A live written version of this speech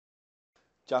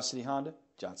Johnson City Honda,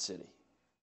 Johnson City.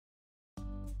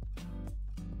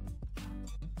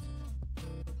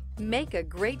 Make a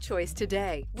great choice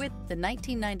today with the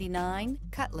 1999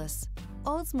 Cutlass.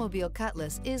 Oldsmobile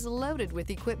Cutlass is loaded with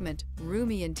equipment,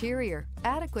 roomy interior,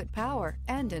 adequate power,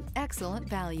 and an excellent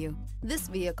value. This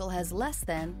vehicle has less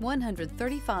than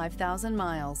 135,000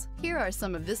 miles. Here are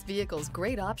some of this vehicle's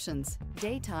great options: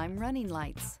 daytime running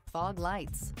lights, fog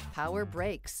lights, power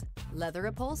brakes, leather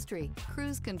upholstery,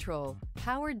 cruise control,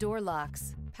 power door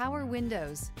locks, power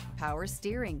windows, power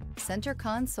steering, center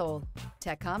console,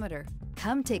 tachometer.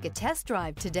 Come take a test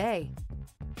drive today.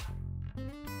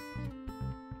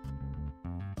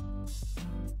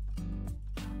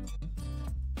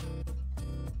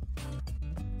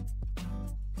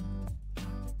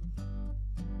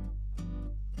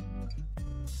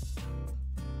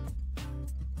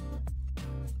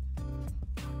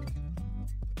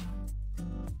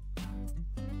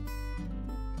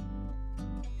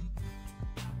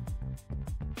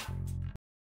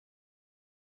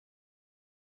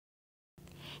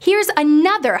 Here's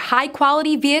another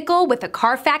high-quality vehicle with a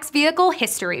Carfax Vehicle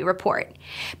History Report.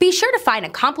 Be sure to find a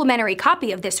complimentary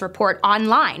copy of this report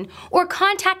online or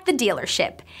contact the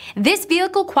dealership. This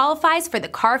vehicle qualifies for the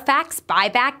Carfax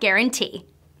Buyback Guarantee.